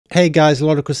Hey guys,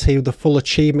 Lodicus here with the full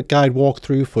achievement guide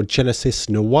walkthrough for Genesis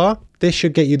Noir. This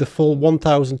should get you the full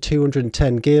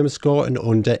 1210 game score in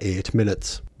under 8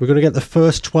 minutes. We're going to get the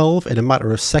first 12 in a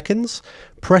matter of seconds.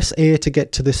 Press A to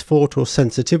get to this photo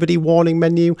sensitivity warning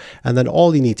menu, and then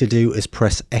all you need to do is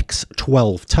press X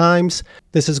 12 times.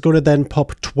 This is going to then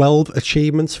pop 12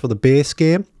 achievements for the base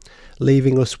game,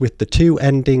 leaving us with the 2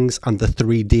 endings and the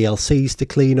 3 DLCs to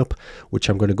clean up, which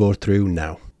I'm going to go through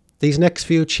now. These next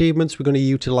few achievements, we're going to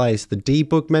utilise the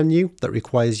debug menu that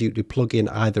requires you to plug in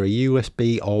either a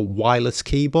USB or wireless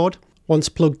keyboard. Once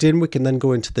plugged in, we can then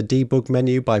go into the debug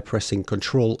menu by pressing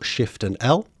Ctrl, Shift and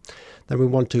L. Then we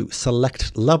want to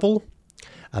select level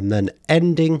and then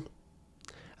ending.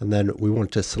 And then we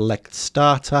want to select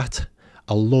start at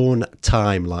alone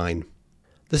timeline.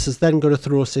 This is then going to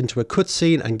throw us into a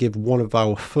cutscene and give one of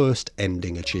our first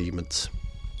ending achievements.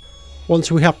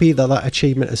 Once we're happy that that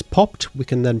achievement has popped, we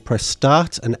can then press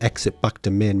start and exit back to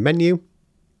main menu.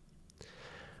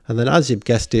 And then as you've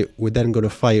guessed it, we're then going to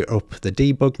fire up the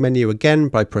debug menu again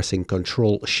by pressing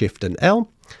Ctrl, Shift and L.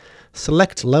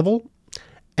 Select level,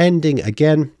 ending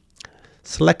again,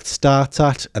 select start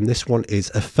at, and this one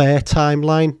is a fair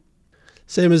timeline.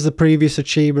 Same as the previous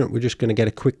achievement, we're just going to get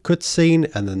a quick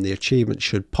cutscene and then the achievement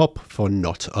should pop for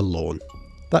not alone.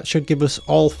 That should give us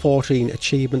all 14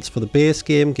 achievements for the base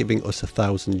game, giving us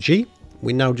 1000 G.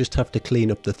 We now just have to clean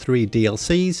up the 3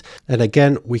 DLCs, and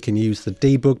again we can use the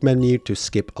debug menu to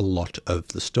skip a lot of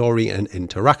the story and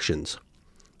interactions.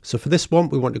 So for this one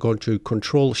we want to go into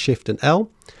Ctrl, Shift and L,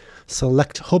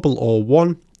 select Hubble or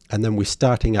 1, and then we're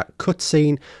starting at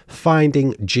cutscene,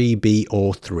 finding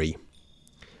GB03.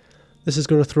 This is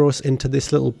going to throw us into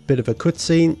this little bit of a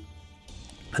cutscene.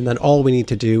 And then all we need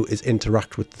to do is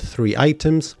interact with the 3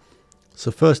 items.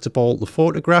 So first of all, the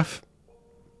photograph.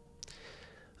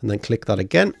 And then click that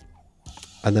again.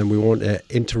 And then we want to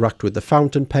interact with the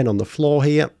fountain pen on the floor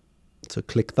here. So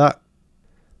click that.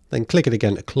 Then click it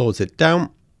again to close it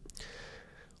down.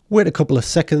 Wait a couple of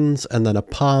seconds and then a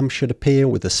palm should appear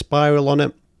with a spiral on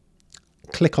it.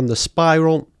 Click on the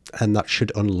spiral and that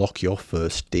should unlock your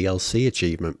first DLC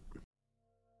achievement.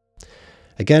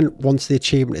 Again, once the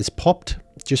achievement is popped,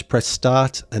 just press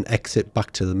start and exit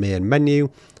back to the main menu,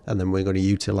 and then we're going to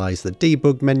utilize the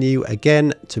debug menu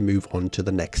again to move on to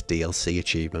the next DLC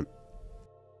achievement.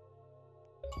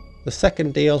 The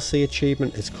second DLC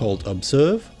achievement is called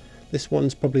Observe. This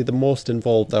one's probably the most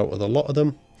involved out of a lot of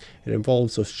them. It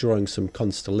involves us drawing some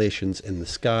constellations in the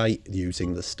sky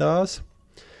using the stars.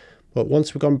 But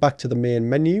once we've gone back to the main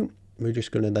menu, we're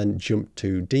just going to then jump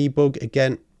to debug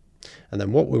again. And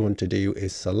then what we want to do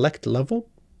is select level,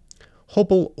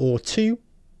 Hubble or 2,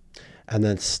 and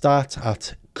then start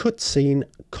at cutscene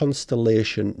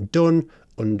constellation done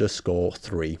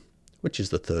 _3, which is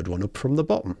the third one up from the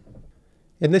bottom.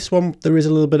 In this one, there is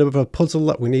a little bit of a puzzle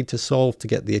that we need to solve to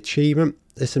get the achievement.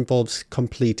 This involves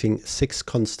completing 6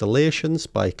 constellations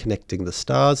by connecting the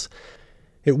stars.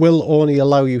 It will only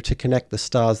allow you to connect the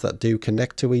stars that do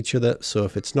connect to each other, so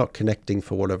if it's not connecting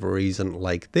for whatever reason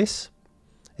like this,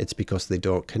 it's because they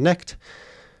don't connect.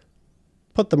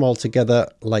 Put them all together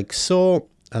like so,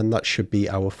 and that should be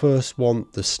our first one,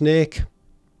 the snake.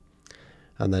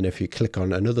 And then if you click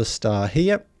on another star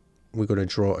here, we're going to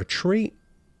draw a tree.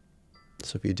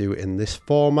 So if you do it in this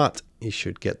format, you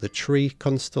should get the tree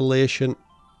constellation.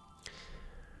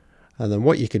 And then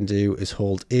what you can do is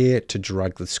hold A to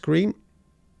drag the screen.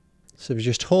 So if you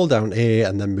just hold down A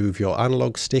and then move your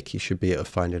analog stick, you should be able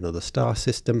to find another star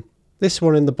system. This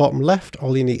one in the bottom left,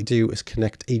 all you need to do is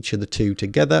connect each of the 2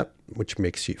 together, which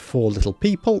makes you 4 little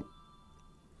people.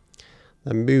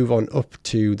 Then move on up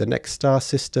to the next star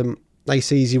system.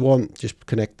 Nice easy one, just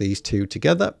connect these 2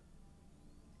 together.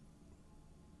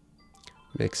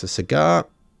 Makes a cigar.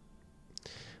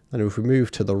 And if we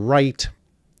move to the right,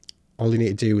 all you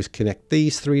need to do is connect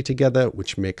these 3 together,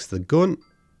 which makes the gun.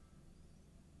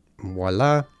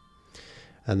 Voila.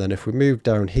 And then if we move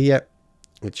down here,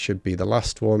 it should be the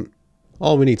last one.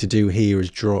 All we need to do here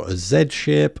is draw a Z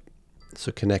shape.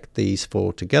 So connect these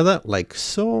 4 together like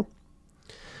so.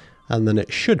 And then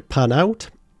it should pan out.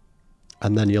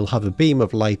 And then you'll have a beam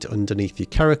of light underneath your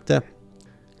character.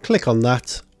 Click on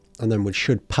that. And then we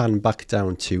should pan back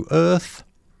down to Earth.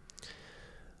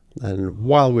 And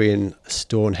while we're in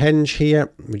Stonehenge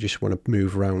here, we just want to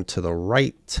move around to the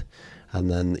right.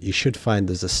 And then you should find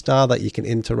there's a star that you can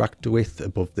interact with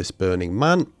above this burning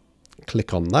man.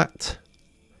 Click on that.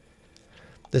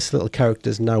 This little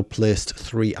character's now placed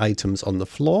 3 items on the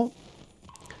floor.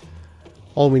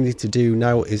 All we need to do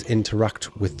now is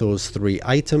interact with those 3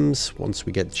 items once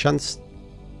we get the chance.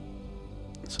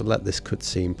 So let this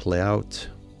cutscene play out.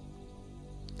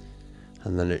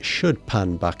 And then it should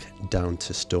pan back down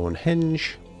to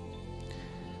Stonehenge,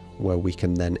 where we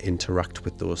can then interact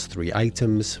with those 3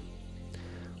 items.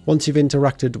 Once you've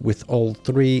interacted with all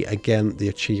 3, again, the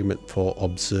achievement for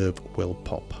Observe will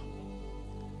pop.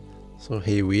 So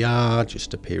here we are,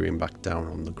 just appearing back down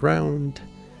on the ground.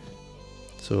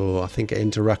 So I think I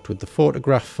interact with the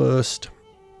photograph first.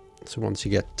 So once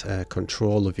you get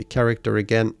control of your character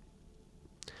again,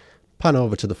 pan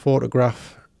over to the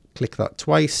photograph, click that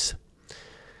twice,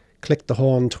 click the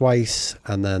horn twice,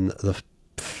 and then the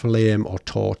flame or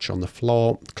torch on the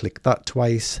floor, click that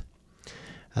twice.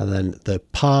 And then the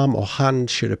palm or hand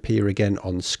should appear again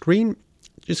on screen.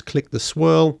 Just click the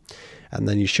swirl, and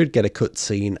then you should get a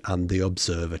cutscene and the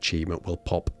Observe achievement will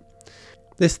pop.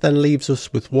 This then leaves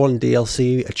us with 1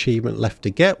 DLC achievement left to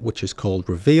get, which is called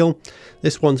Reveal.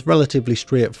 This one's relatively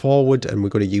straightforward, and we're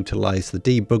going to utilize the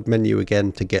debug menu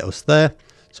again to get us there.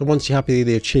 So once you're happy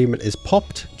the achievement is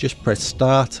popped, just press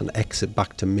start and exit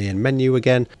back to main menu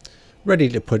again, ready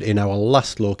to put in our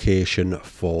last location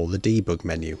for the debug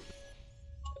menu.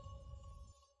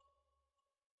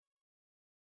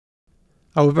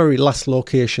 Our very last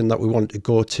location that we want to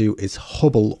go to is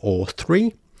Hubble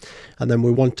 03, and then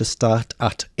we want to start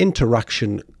at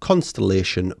Interaction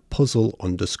Constellation Puzzle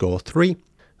 _3,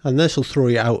 and this will throw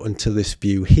you out into this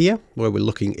view here where we're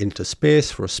looking into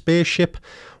space for a spaceship.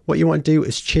 What you want to do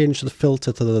is change the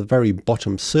filter to the very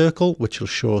bottom circle, which will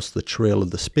show us the trail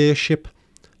of the spaceship.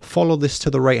 Follow this to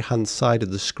the right hand side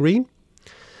of the screen.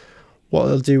 What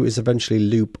it'll do is eventually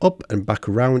loop up and back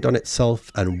around on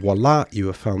itself, and voila, you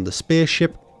have found the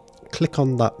spaceship. Click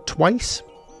on that twice.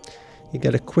 You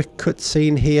get a quick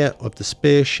cutscene here of the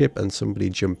spaceship and somebody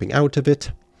jumping out of it.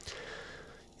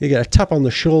 You get a tap on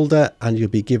the shoulder and you'll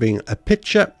be giving a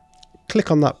picture.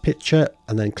 Click on that picture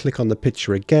and then click on the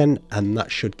picture again, and that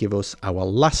should give us our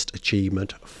last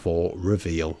achievement for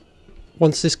Reveal.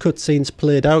 Once this cutscene's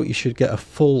played out, you should get a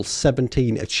full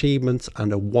 17 achievements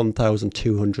and a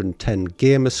 1210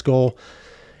 gamer score.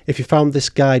 If you found this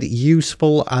guide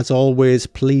useful, as always,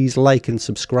 please like and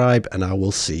subscribe, and I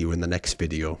will see you in the next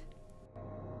video.